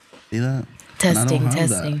See that? Testing, And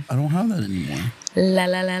testing. I don't have that anymore. La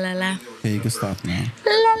la la la la. Okay, you can stop now.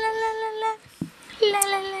 La la la la la. La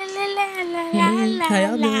la la la la la la. How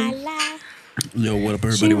y'all doing? Yo, what up,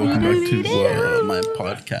 everybody? Welcome back to my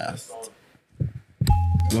podcast.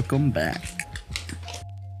 Welcome back.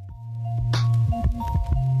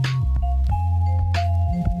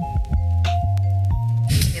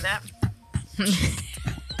 See that?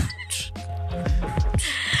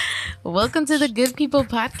 Welcome to the Good People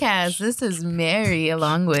Podcast. This is Mary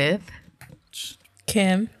along with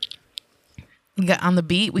Kim. we got on the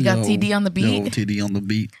beat. We got TD on the beat. Yo, TD on the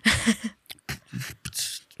beat.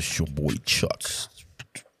 It's your boy Chuck.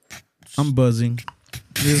 I'm buzzing.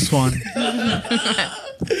 This one.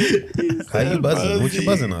 How you buzzing? What you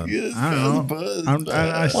buzzing on? Yes, I don't buzz, know.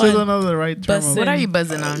 I still don't know the right term. Buzzing. What are you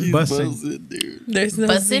buzzing on? He's Bussing. buzzing, dude. There's no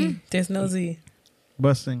Bussin'? Z. There's no Z.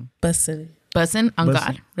 Bussing. Bussin'. Buzzing on Buzzing.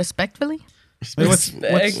 God, respectfully, Wait, what's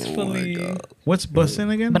Respectfully. Oh my God. what's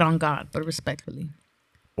bussing again? but on God, but respectfully.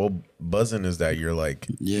 Well, buzzing is that you're like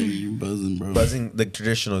Yeah, you buzzing, bro. buzzing. The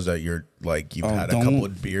traditional is that you're like you've Oh, had a don't- couple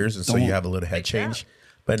of beers and so don't- you have a little head change.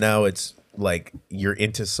 But now it's like you're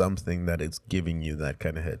into something that is giving you that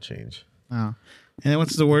kind of head change. Oh. And then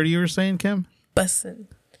what's the word you were saying, Kim? Bussin'.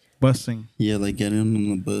 Bussing. Yeah, like getting on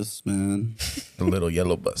the bus, man. The little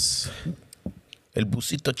yellow bus. El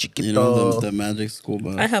busito chiquito. You know, the magic school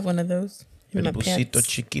bus. I have one of those. In El my busito pants.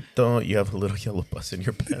 chiquito. You have a little yellow bus in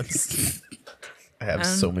your pants. I have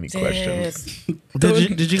so many questions.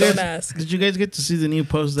 Did you Don't guys ask. did you guys get to see the new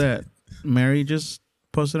post that Mary just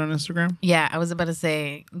posted on Instagram? Yeah, I was about to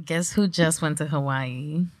say, guess who just went to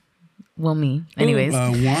Hawaii? Well, me. Anyways,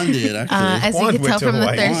 Juan did, actually. as you Juan can went tell to from the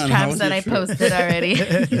Hawaii. thirst Juan, how traps was that your I trip? posted already.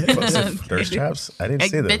 Posted thirst traps? I didn't I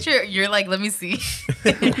say that. bet you're like, let me see.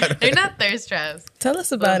 They're not thirst traps. Tell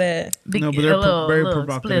us about it. No, but they're very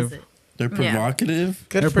provocative. explicit. They're provocative.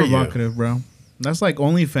 Good They're for you. provocative, bro. That's like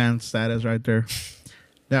OnlyFans status right there.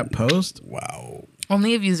 That post, Wow.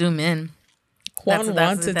 Only if you zoom in. Juan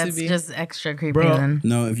wants it to That's be. just extra creepy. Bro. Then.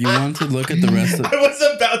 No, if you want to look at the rest of I was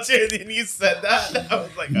about to, and you said that. I was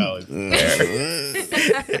like, oh, it's there.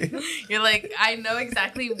 You're like, I know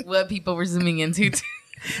exactly what people were zooming into. Too.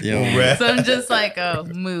 Yo, So I'm just like, oh,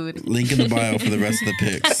 mood. link in the bio for the rest of the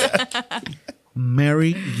pics.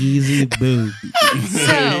 Mary Yeezy Boo.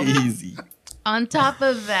 So Easy. on top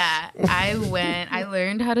of that, I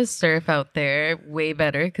learned how to surf out there way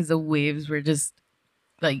better because the waves were just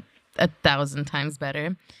like 1,000 times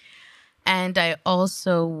better. And I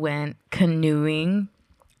also went canoeing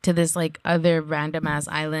to this like other random ass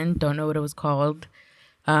island. Don't know what it was called.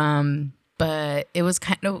 But it was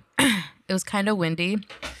kind of windy.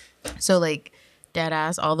 So like dead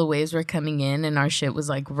ass, all the waves were coming in and our shit was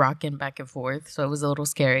like rocking back and forth. So it was a little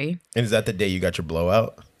scary. And is that the day you got your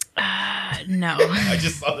blowout? No. I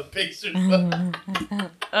just saw the pictures.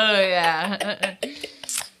 Oh yeah.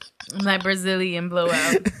 My Brazilian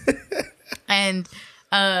blowout. And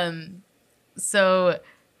so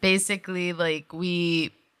basically like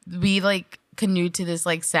we like canoed to this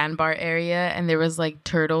like sandbar area and there was like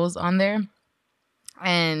turtles on there.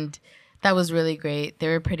 And that was really great. They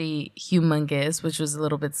were pretty humongous, which was a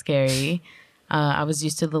little bit scary. I was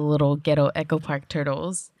used to the little ghetto Echo Park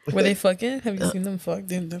turtles. Were they fucking? Have you seen them fuck?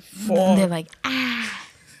 They're And fuck. they're like, ah,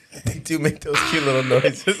 They do make those cute little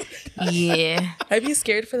noises. yeah. I'd be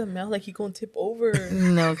scared for the mouth. Like, he gonna tip over.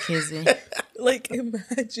 No kissing. Like,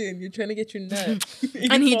 imagine you're trying to get your nut.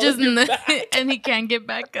 And he fall just on your back. and he can't get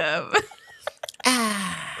back up.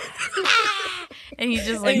 And he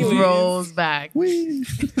just like Anyways. rolls back. Wee.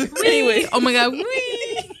 Anyway, Oh my god, wee. me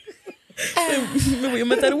voy a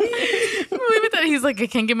matar, güey. He's like, I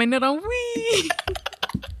can't get my nut on wee.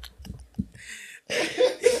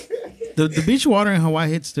 The beach water in Hawaii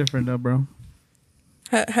hits different though, bro.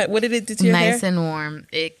 What did it do to your Nice hair? and warm.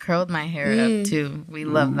 It curled my hair up too. We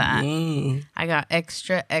love that. I got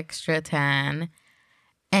extra tan.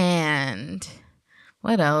 And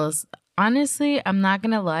what else? Honestly, I'm not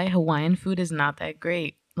gonna lie, Hawaiian food is not that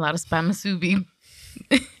great. A lot of spam musubi.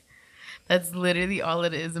 That's literally all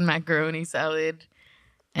it is, and macaroni salad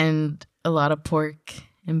and a lot of pork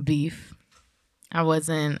and beef. I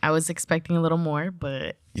was expecting a little more,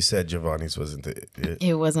 but You said Giovanni's wasn't it?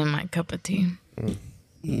 it wasn't my cup of tea.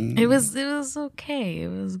 It was okay. It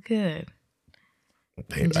was good.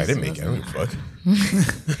 Hey, I didn't make it. I don't give a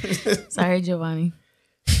fuck. Sorry, Giovanni.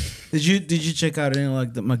 Did you check out any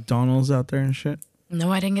like the McDonald's out there and shit?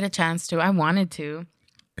 No, I didn't get a chance to. I wanted to.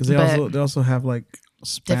 Because But- they also have like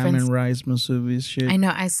spam Different- and rice musubis shit. I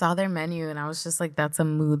know. I saw their menu and I was just like, that's a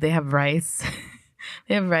mood. They have rice.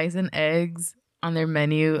 They have rice and eggs on their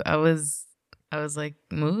menu. I was like,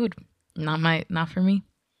 mood. Not for me.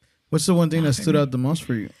 What's the one thing that stood out the most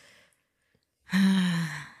for you?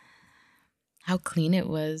 How clean it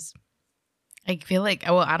was. I feel like,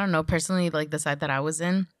 well, I don't know. Personally, like the side that I was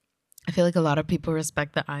in, I feel like a lot of people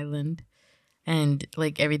respect the island. And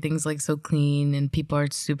like everything's like so clean and people are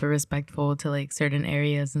super respectful to like certain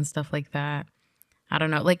areas and stuff like that. I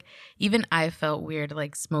don't know. Like even I felt weird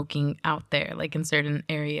like smoking out there, like in certain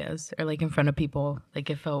areas or like in front of people. Like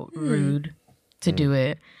it felt rude to do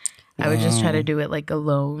it. I would just try to do it like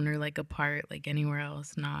alone or like apart, like anywhere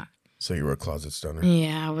else, not. So you were a closet stoner?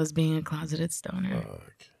 Yeah, I was being a closeted stoner.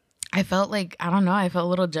 I felt like, I don't know, I felt a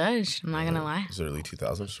little judged. I'm not going to lie. It was early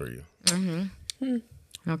 2000s for you.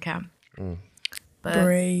 No cap. But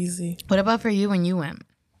Crazy. what about for you when you went?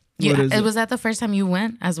 What is it? Was that the first time you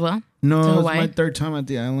went as well? No, To it was Hawaii? my third time at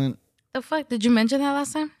the island. The fuck? Did you mention that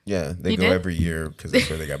last time? Yeah, they You go did? every year because that's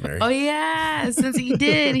where they got married. Oh, yeah. Since he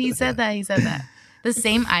did. He said that. The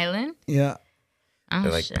same island? Yeah. Oh,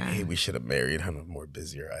 They're like, shit. hey, we should have married on a more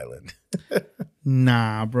busier island.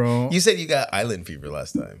 Nah, bro. You said you got island fever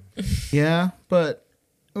last time. Yeah, but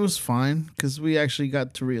it was fine because we actually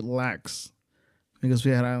got to relax because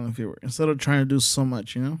we had island fever instead of trying to do so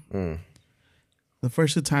much, you know? The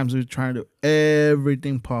first 2 times we were trying to do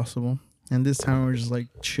everything possible. And this time we were just like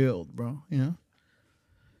chilled, bro, you know?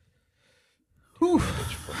 Whew.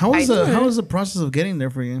 How was the process of getting there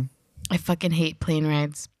for you? I fucking hate plane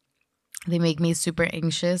rides. They make me super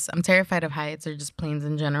anxious. I'm terrified of heights or just planes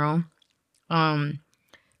in general.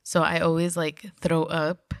 So I always like throw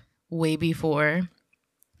up way before,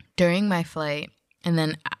 during my flight, and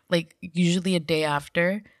then like usually a day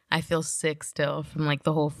after, I feel sick still from like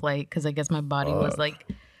the whole flight because I guess my body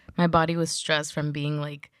was stressed from being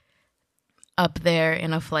like up there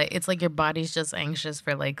in a flight. It's like your body's just anxious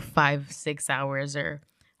for like 5-6 hours or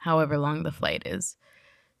however long the flight is.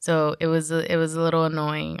 So it was a little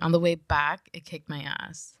annoying. On the way back, it kicked my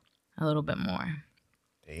ass a little bit more.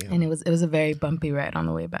 Damn. And it was a very bumpy ride on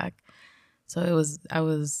the way back. So I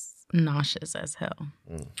was nauseous as hell.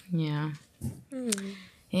 Yeah.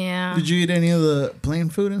 Yeah. Did you eat any of the plane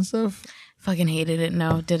food and stuff? Fucking hated it.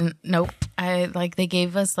 No, didn't. Nope. They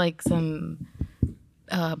gave us like some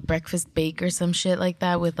breakfast bake or some shit like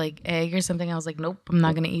that with like egg or something. I was like, nope, I'm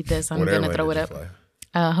not gonna eat this. I'm What gonna airline throw it did up. you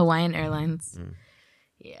fly? Hawaiian Airlines.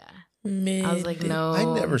 Yeah. Man. I was like, no. I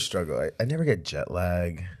never struggle. I never get jet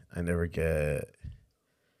lag. I never get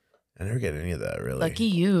any of that, really. Lucky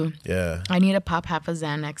you. Yeah. I need to pop half a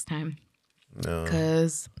Xan next time No.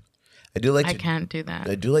 because I do like I to can't do that.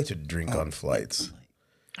 I do like to drink on flights.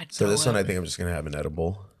 I'd So throw this one, up. I think I'm just gonna have an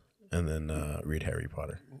edible and then read Harry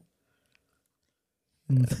Potter.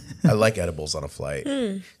 I like edibles on a flight.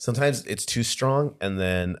 Sometimes it's too strong, and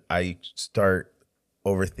then I start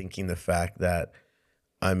overthinking the fact that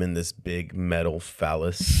I'm in this big metal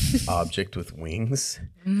phallus object with wings,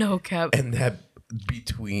 No cap. and that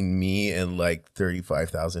between me and like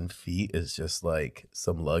 35,000 feet is just like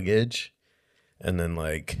some luggage, and then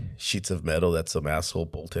like sheets of metal that some asshole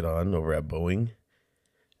bolted on over at Boeing.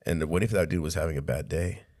 And what if that dude was having a bad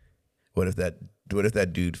day? What if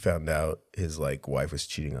that dude found out his like wife was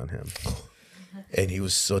cheating on him, and he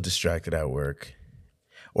was so distracted at work?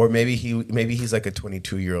 Or maybe he's like a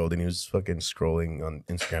 22-year-old and he was fucking scrolling on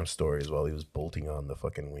Instagram stories while he was bolting on the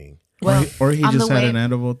fucking wing. Well, Or he on just the had way- an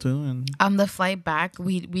edible too. And On the flight back,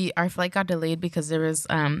 our flight got delayed because there was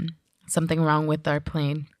something wrong with our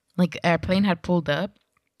plane. Like our plane had pulled up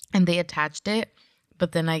and they attached it,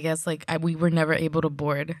 but then I guess like we were never able to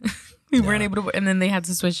board. We weren't able to board, and then they had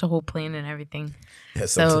to switch the whole plane and everything. Yeah,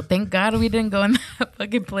 So thank God we didn't go in that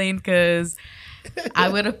fucking plane because I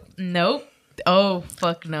would have nope. Oh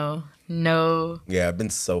fuck no. No. yeah, I've been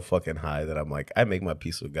so fucking high that I'm like, I make my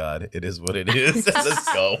peace with God. It is what it is.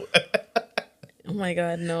 Let's go. Oh my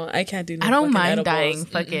God, no, I can't do. No I don't fucking mind edibles. dying,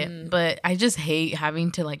 fuck it. But I just hate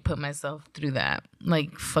having to like put myself through that.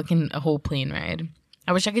 Like fucking a whole plane ride.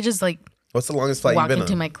 I wish I could just like What's the longest flight you've walk been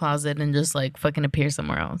into on? my closet and just like fucking appear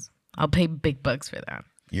somewhere else. I'll pay big bucks for that.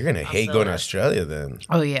 You're gonna hate feel going to that. Australia then.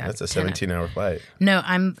 Oh yeah. That's a 10 17-hour flight. No,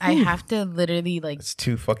 I have to literally like It's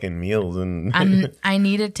 2 fucking meals and I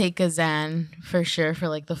need to take a Xan for sure for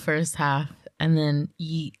like the first half and then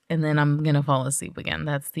eat and then I'm gonna fall asleep again.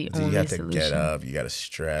 That's the you only have to solution. get up, you gotta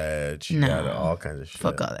stretch, you No. gotta all kinds of shit.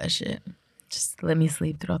 Fuck all that shit. Just let me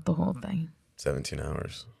sleep throughout the whole thing. 17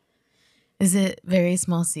 hours. Is it very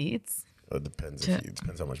small seats? Well, it depends it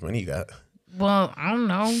depends how much money you got. Well, I don't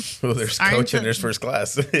know. Well, there's Aren't coach and the- there's first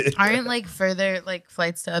class. Aren't like further like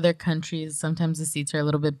flights to other countries? Sometimes the seats are a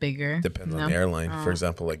little bit bigger. Depends No? on the airline. For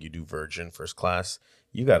example, like you do Virgin first class,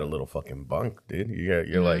 you got a little fucking bunk, dude.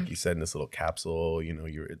 You're like you said in this little capsule. You know,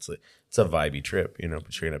 it's a vibey trip. You know,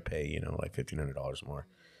 but you're gonna pay like $1,500 more.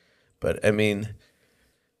 But I mean,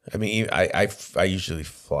 I usually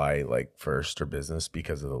fly like first or business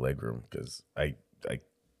because of the legroom because I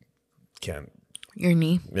can't. Your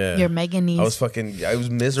knee. Yeah. Your mega knees. I was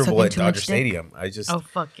miserable Sucking at too much Dodger dick? Stadium. I just. Oh,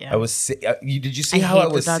 fuck yeah. I was. Did you see I how hate I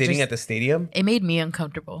the was sitting Dodgers. at the stadium? It made me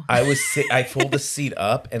uncomfortable. I fold the seat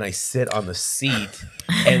up and I sit on the seat,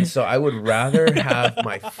 and so I would rather have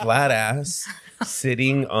my flat ass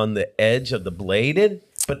sitting on the edge of the bladed,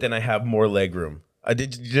 but then I have more leg room.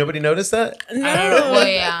 Did nobody notice that? No. Well,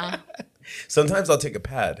 yeah. Sometimes I'll take a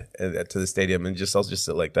pad to the stadium and I'll just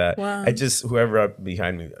sit like that. Wow. Whoever up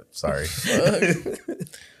behind me, sorry.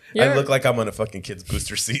 I look like I'm on a fucking kid's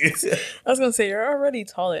booster seat. I was gonna say you're already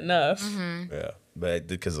tall enough. Yeah, but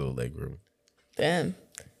because of the leg room. Damn.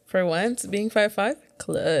 For once, being 5'5",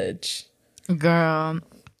 clutch. Girl,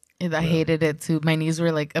 I hated it too. My knees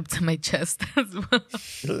were like up to my chest as well.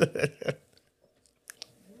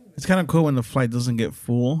 It's kind of cool when the flight doesn't get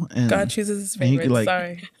full and God chooses his and you favorite. could, like,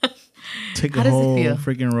 Sorry. take How a does it whole feel?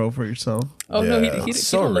 freaking row for yourself. Oh no, he It's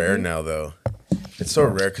so don't look rare me. now, though. It's so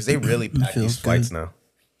rare because they really pack feels these flights good. now.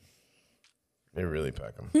 They really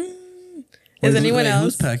pack them. Is anyone Wait, else?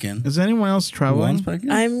 Who's packing? Is anyone else traveling? Juan's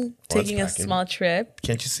packing? I'm taking a packing. small trip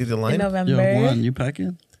Can't you see the in line? November. Yo, Juan, you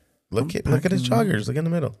packing? Look at his joggers. Look in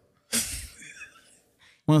the middle.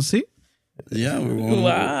 Want to see? Yeah, we're going.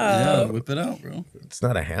 Wow. Yeah, whip it out, bro. It's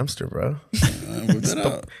not a hamster, bro. Whip it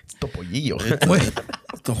out. It's topollillo.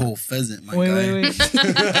 It's the whole pheasant, my Wait, guy. wait.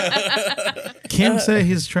 Kim said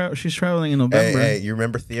she's traveling in November. Hey, you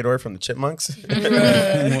remember Theodore from the Chipmunks?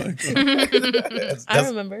 I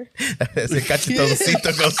remember. Ese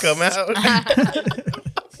cachetoncito gonna come out.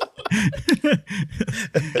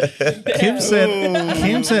 Kim said,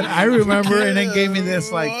 I remember, and then gave me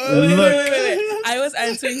this like look. Wait. I was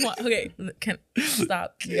answering one. Okay,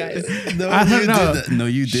 stop, you guys. No, I don't you know. did that. No,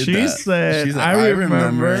 you did She that. said, She's like, I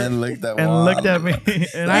remember, and looked at and Juan. looked at me, and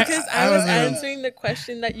Because I was was answering the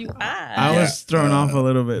question that you asked. I was thrown off a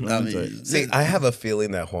little bit. I mean, See, I have a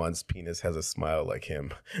feeling that Juan's penis has a smile like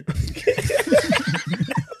him.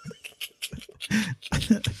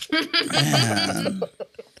 man.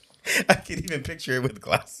 I can even picture it with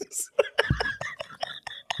glasses.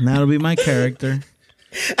 That'll be my character.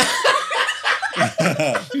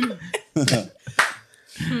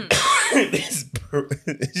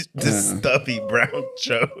 this stuffy brown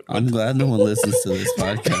chode. I'm glad no one listens to this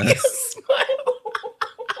podcast.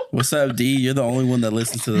 What's up, D? You're the only one that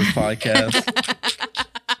listens to this podcast.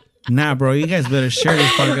 Nah, bro, you guys better share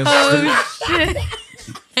this podcast.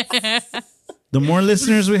 The more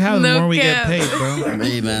listeners we have, the No more we get cap. paid, bro.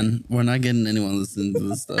 Hey, man, we're not getting anyone listening to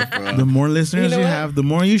this stuff, bro. The more listeners You you, know what? have, the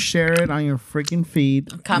more you share it on your freaking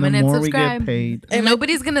feed, Comment the and more subscribe. we get paid. Hey,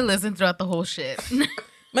 Nobody's gonna listen throughout the whole shit.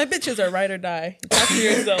 My bitches are ride or die. Talk to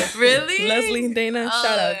yourself. Really? Leslie and Dana, Oh,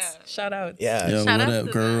 shout outs. yeah. Shout outs. Yeah. Yo, Shout what out up,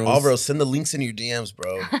 to girls? Oh, bro, send the links in your DMs,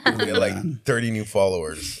 bro. We get like 30 new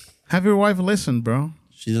followers. Have your wife listen, bro.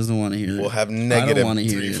 She doesn't want to hear it. We'll have I don't negative want to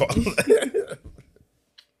hear 3 it. followers.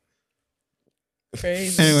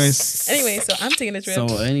 Crazy. Anyways, Anyway, so I'm taking a trip.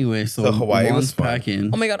 So anyway, So Hawaii Juan's was fun. packing.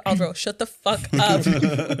 Oh my god, Alvaro, shut the fuck up.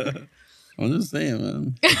 I'm just saying,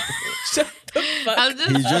 man. Shut the fuck I'll up.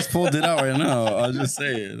 He just just pulled it out right now. I'll just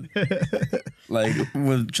say it. Like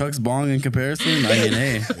with Chuck's bong in comparison, I mean,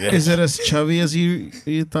 hey, is it as chubby as you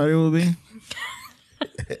thought it would be?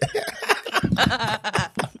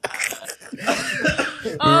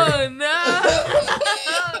 oh no.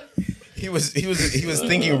 He was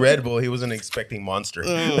thinking Red Bull. He wasn't expecting Monster.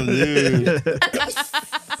 oh dude,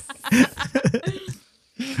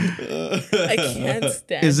 I can't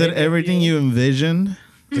stand Is it with everything you envisioned?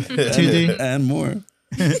 2D? and more.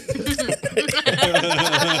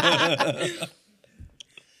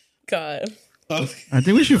 God. I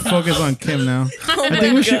think we should focus on Kim now. Oh I my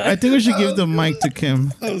think we should. God. I think we should give the mic to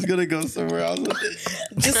Kim. I was gonna go somewhere else.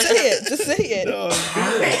 Just say it. Just say it.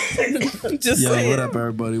 Just Yo, say what it. up,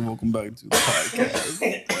 everybody? Welcome back to the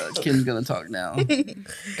podcast. Kim's gonna talk now.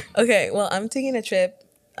 Okay, well, I'm taking a trip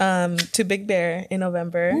to Big Bear in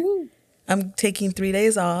November. I'm taking 3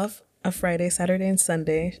 days off, a Friday, Saturday, and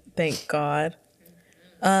Sunday. Thank God.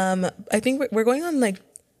 I think we're going on like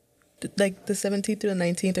the 17th through the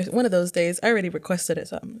 19th or one of those days. I already requested it,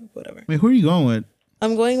 so whatever. Wait, who are you going with?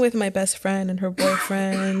 I'm going with my best friend and her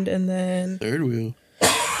boyfriend, and then Third wheel.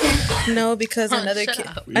 no, because another shut kid,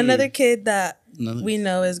 up. another kid that Another- we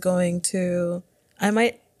know is going to. I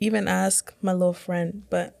might even ask my little friend,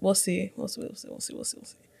 but we'll see. We'll see.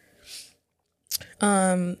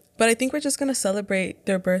 But I think we're just gonna celebrate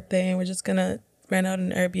their birthday, and we're just gonna rent out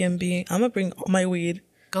an Airbnb. I'm gonna bring all my weed.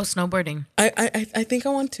 Go snowboarding. I think I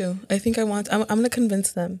want to. I'm gonna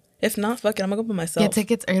convince them. If not, fuck it. I'm gonna go by myself. Get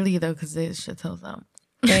tickets early though, because this shit sells out.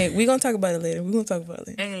 Hey, we gonna talk about it later.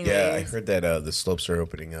 Anyways, Yeah, I heard that the slopes are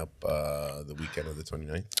opening up the weekend of the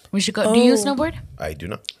 29th. we should go. Do you snowboard? I do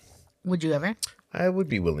not. Would you ever? I would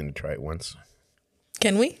be willing to try it once.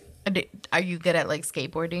 Can we? Are you good at like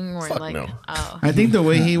skateboarding or Fuck like? no. Oh, I think the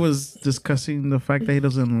way he was discussing the fact that he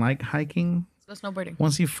doesn't like hiking, let's go snowboarding.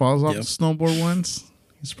 once he falls off the snowboard once,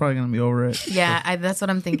 he's probably gonna be over it. Yeah, that's what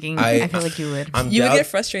I'm thinking. I feel like you would. You would get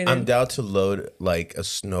frustrated. I'm down to load like a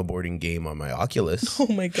snowboarding game on my Oculus. Oh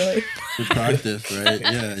my god. To practice, right?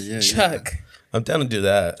 Yeah. Chuck. I'm down to do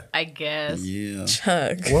that. I guess. Yeah.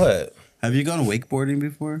 Chuck. What? Have you gone wakeboarding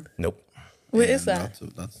before? Nope. What is that?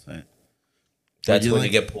 That's it. That's you when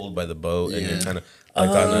like- you get pulled by the boat and you're kind of like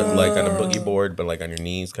on a boogie board, but like on your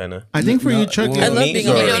knees, kind of. I think for you, Chuck, I love being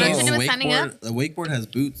on You my know what I'm knees. saying with standing up? The wakeboard has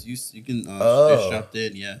boots. You can Oh. stay strapped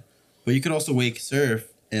in, yeah. But you could also wake surf,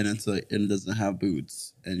 and it doesn't have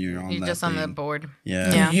boots, and you're on You're that just on the thing. board.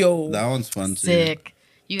 Yeah. Yeah. Yo. That one's fun too. Sick.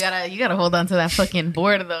 You gotta hold on to that fucking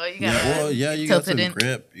board though. You gotta. Yeah, well, yeah, you tilt got some it in.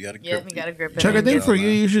 grip. You got to grip. Yep, you gotta grip it. Chuck, I in. think for Yeah.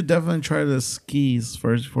 you should definitely try the skis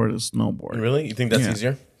first before the snowboard. Really? You think that's Yeah.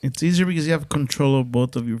 easier? It's easier because you have control of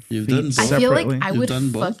both of your You've feet done both? I separately. feel like I You've would done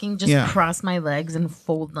both? fucking just Yeah. cross my legs and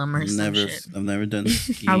fold them or some shit. I've never done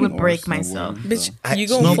skiing. I would or break snowboarding, myself. Bitch, so. you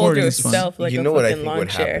gonna fold Snowboarding is fun. yourself like You a know what I fucking think lawn would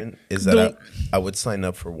chair. happen is that I would sign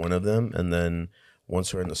up for one of them, and then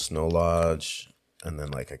once we're in the snow lodge, and then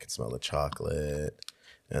like I could smell the chocolate,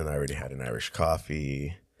 and I already had an Irish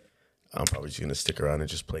coffee. I'm probably just gonna stick around and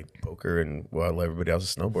just play poker and while everybody else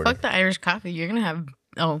is snowboarding. Fuck the Irish coffee. You're gonna have.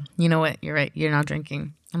 Oh, you know what? You're right. You're not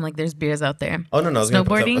drinking. I'm like, there's beers out there. Oh no, I was gonna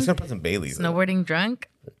Snowboarding? put some Baileys. Snowboarding drunk,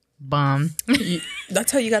 bomb.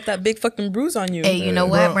 That's how you got that big fucking bruise on you. Hey, you know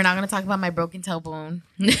what? Bro. We're not gonna talk about my broken tailbone.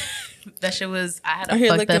 That shit was. I had a Out here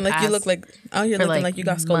fucked looking up like ass you look like out here for, looking like you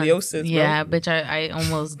got months. scoliosis. Bro. Yeah, bitch. I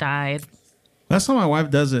almost died. That's how my wife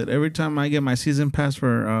does it. Every time I get my season pass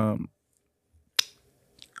for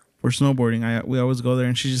snowboarding, we always go there,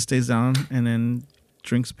 and she just stays down and then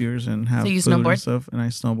drinks beers and have So you food snowboard? and stuff. And I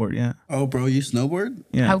snowboard, yeah, Oh, bro, you snowboard?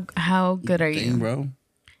 yeah. How good are Dang, you? bro.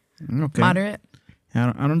 Okay. Moderate.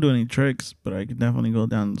 I don't do any tricks, but I can definitely go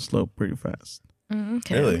down the slope pretty fast.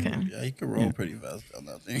 Okay. Really? Okay. Yeah, you can roll pretty fast down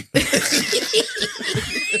that thing.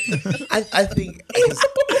 I think.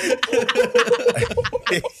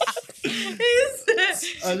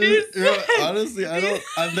 Honestly,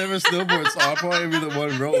 I've never snowboarded, so I'll probably be the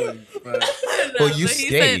one rolling. But Well, you So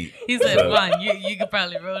skate. He said, "Juan, you could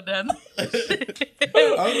probably roll down."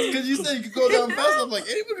 because you said you could go down fast, I'm like,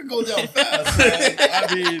 anyone could go down fast. Man.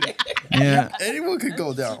 I mean, Yeah. anyone could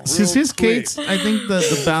go down. Real Since he quick. skates, I think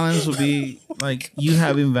the balance will be like you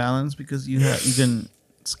having balance because you can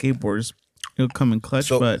skateboarders. It'll come in clutch,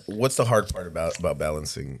 So, but what's the hard part about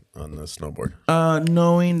balancing on the snowboard?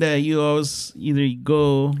 knowing that you always either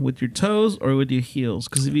go with your toes or with your heels,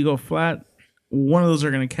 because if you go flat, one of those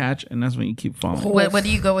are gonna catch, and that's when you keep falling. What do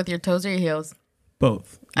you go with, your toes or your heels?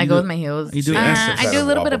 Both. I You go do- with my heels. you do S's. I do a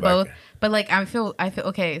little bit of Wobble both, back. but like I feel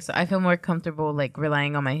okay. So I feel more comfortable like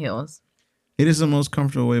relying on my heels. It is the most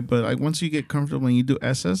comfortable way, but like once you get comfortable and you do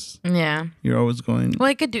SS, Yeah. you're always going. Well,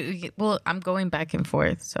 I could do. Well, I'm going back and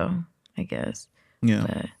forth, so I guess. Yeah,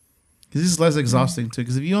 But because this is less exhausting too.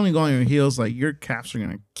 Because if you only go on your heels, like your calves are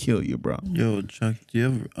gonna kill you, bro. Yo, Chuck, do you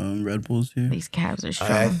have Red Bulls here? these calves are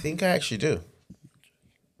strong. I think I actually do.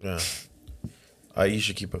 Yeah. You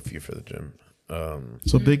should keep a few for the gym.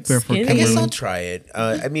 So Big Bear for Skinny. I guess Kimberly. I'll try it.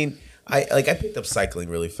 I mean, I picked up cycling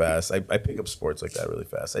really fast. I pick up sports like that really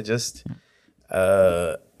fast. I just,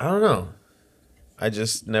 I don't know. I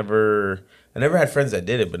never had friends that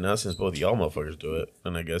did it, but now since both y'all motherfuckers do it,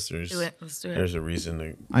 and I guess Do it. Let's do it. there's a reason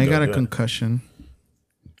to. I go got a do it. concussion,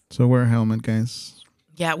 so wear a helmet, guys.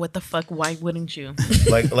 Yeah. What the fuck? Why wouldn't you?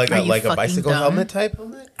 like Are you a fucking bicycle dumb? helmet type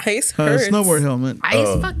helmet. Ice hurts. Snowboard helmet.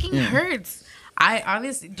 Ice fucking hurts. I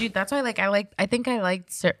obviously, dude. That's why, I think I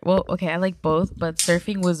liked. Well, okay, I like both, but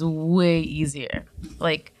surfing was way easier.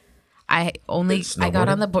 Like, I got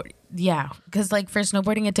on the board. Yeah, because like for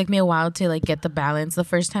snowboarding, it took me a while to like get the balance. The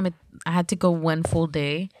first time, I had to go one full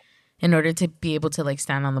day in order to be able to like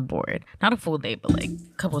stand on the board. Not a full day, but like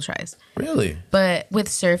a couple tries. Really? But with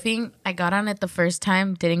surfing, I got on it the first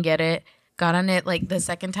time, didn't get it. Got on it like the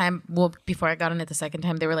second time. Well, before I got on it the second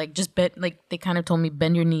time, they were like, just bend, like they kind of told me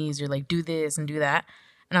bend your knees or like do this and do that.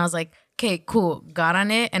 And I was like, okay, cool. Got on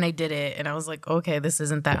it and I did it. And I was like, okay, this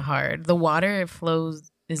isn't that hard. The water, it flows,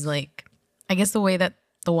 is like, I guess the way that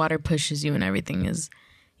the water pushes you and everything is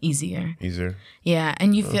easier. Easier. Yeah.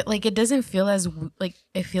 And you feel like it doesn't feel as like,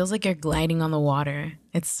 it feels like you're gliding on the water.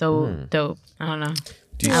 It's so dope. I don't know.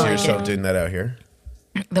 Do you I see like yourself it. doing that out here?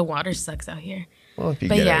 The water sucks out here. Well, if you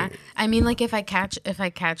But get yeah, it. I mean, like if I catch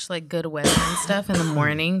like good weather and stuff in the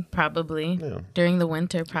morning, probably. Yeah. During the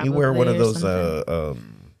winter, probably. You wear one of or those, something.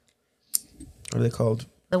 what are they called?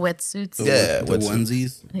 The wetsuits. Yeah, The wetsuit.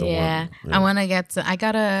 onesies. Yeah. one, yeah. I want to get. I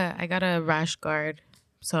got a rash guard,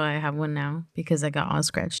 so I have one now because I got all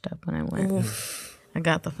scratched up when I went. I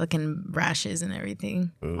got the fucking rashes and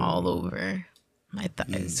everything all over my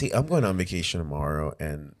thighs. See, I'm going on vacation tomorrow,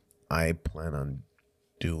 and I plan on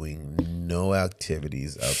doing no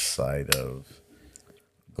activities outside of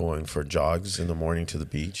going for jogs in the morning to the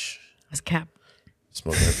beach, That's cap.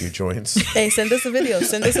 smoking a few joints, Hey, send us a video.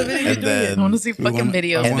 Send us a video. and then I want to see fucking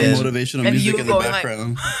videos. I want then- motivational and music you in the going like-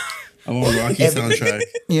 background. I want Rocky soundtrack.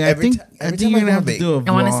 Yeah, Every I ti- think every you're time I gonna go have on to do a vlog.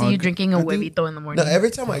 I want to see you drinking a I think- huevito in the morning. no, every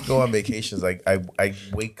time I go on vacations, like I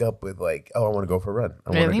wake up with like, oh, I want to go for a run. I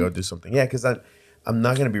want Really? to go do something. Yeah, because I'm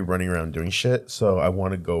not gonna be running around doing shit, so I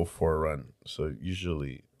want to go for a run. So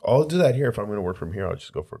usually I'll do that here. If I'm gonna work from here, I'll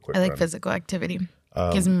just go for a quick I like run. physical activity.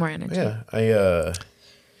 Gives me more energy. Yeah,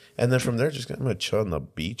 and then from there, I'm gonna chill on the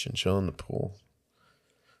beach and chill in the pool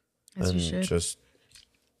As you and should. just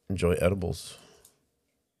enjoy edibles.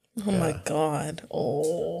 Oh my God.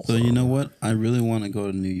 Oh. So you know what? I really want to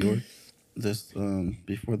go to New York this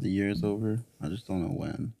before the year is over. I just don't know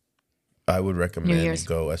when. I would New recommend Year's.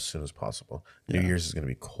 go as soon as possible. New Year's is gonna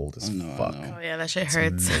be cold as I know, I fuck. know. Oh yeah, that shit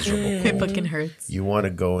hurts. Miserable It cold. fucking hurts. You want to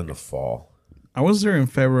go in the fall. I was there in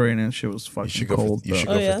February and that shit was You fucking should go. cold. You should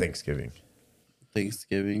though. go Oh, yeah? for Thanksgiving.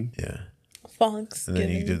 Thanksgiving. Yeah, Funks. and then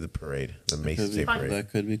you do the parade, the Macy's Day parade. That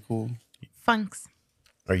could be cool. Funks.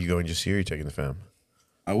 Are you going just here? Or are you taking the fam?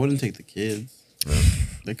 I wouldn't take the kids.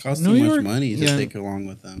 They cost New too York- much money to yeah. take along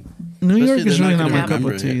with them. New York Especially is they're really not not gonna my cup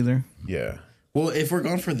remember of tea it. either. Yeah. Well, if we're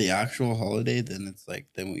going for the actual holiday, then it's like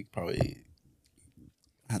then we probably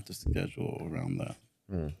have to schedule around that.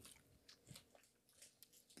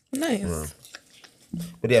 Nice.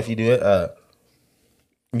 But yeah, if you do it,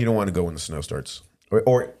 you don't want to go when the snow starts,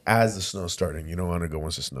 or as the snow's starting. You don't want to go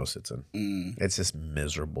once the snow sits in. It's just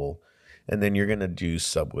miserable, and then you're gonna do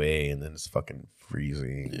Subway, and then it's fucking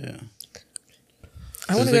freezing. Yeah.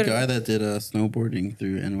 I want There's to a go. guy that did snowboarding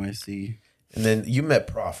through NYC. And then you met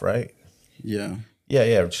Prof, right? Yeah.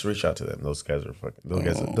 Yeah. Just reach out to them. Those guys are fucking.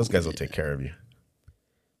 Those guys will yeah. take care of you.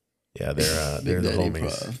 Yeah, they're the Daddy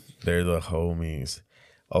homies. Prof. They're the homies.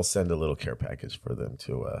 I'll send a little care package for them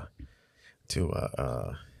to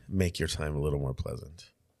make your time a little more pleasant.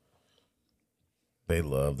 They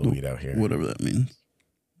love the weed out here. Whatever that means.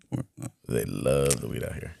 They love the weed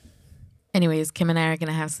out here. Anyways, Kim and I are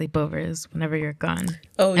gonna have sleepovers whenever you're gone.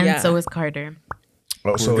 Oh, and yeah. so is Carter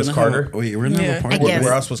Oh, so is gonna Carter? Have, wait, we're gonna have Yeah. a party. I guess.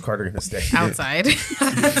 Where else was Carter gonna stay? outside.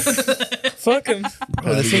 Fuck him.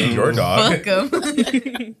 Oh, this ain't your dog. Fuck him.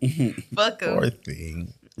 Fuck Poor him.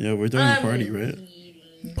 thing. Yeah, we're doing a party, right?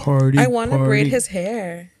 Party. I want to party. braid his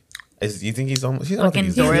hair. You think he's almost? I don't think Fucking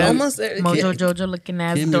he's Dora. He's almost there. Mojo Jojo looking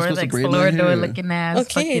ass. Kim, you're Dora the supposed to braid my Explorador hair. looking ass.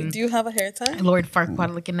 Okay, Fucking do you have a hair tie? Lord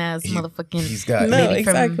Farquaad looking ass. Motherfucking He's got No, lady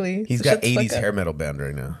from- exactly. he's So got shut the fuck 80s up. hair metal band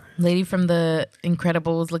right now. lady from the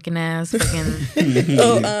Incredibles looking ass. Fucking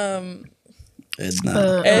Oh,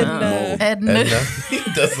 Edna. Edna. Edna. Edna. He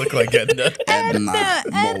does look like Edna. Edna.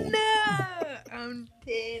 Mold. I'm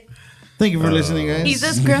dead. Thank you for listening, guys. He's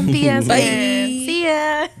a grumpy ass Bye. man. See ya.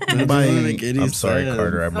 That Bye. doesn't make any I'm sorry, sense.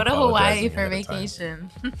 Carter. I'm Go to Hawaii apologizing for ahead of time.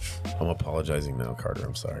 vacation. I'm apologizing now, Carter.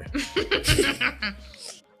 I'm sorry.